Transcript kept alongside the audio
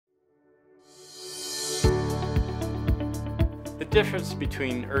The difference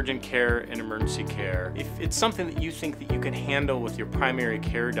between urgent care and emergency care, if it's something that you think that you can handle with your primary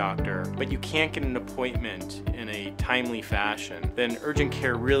care doctor, but you can't get an appointment in a timely fashion, then urgent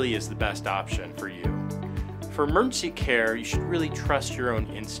care really is the best option for you. For emergency care, you should really trust your own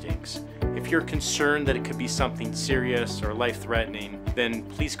instincts. If you're concerned that it could be something serious or life-threatening, then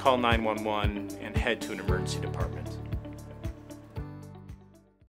please call 911 and head to an emergency department.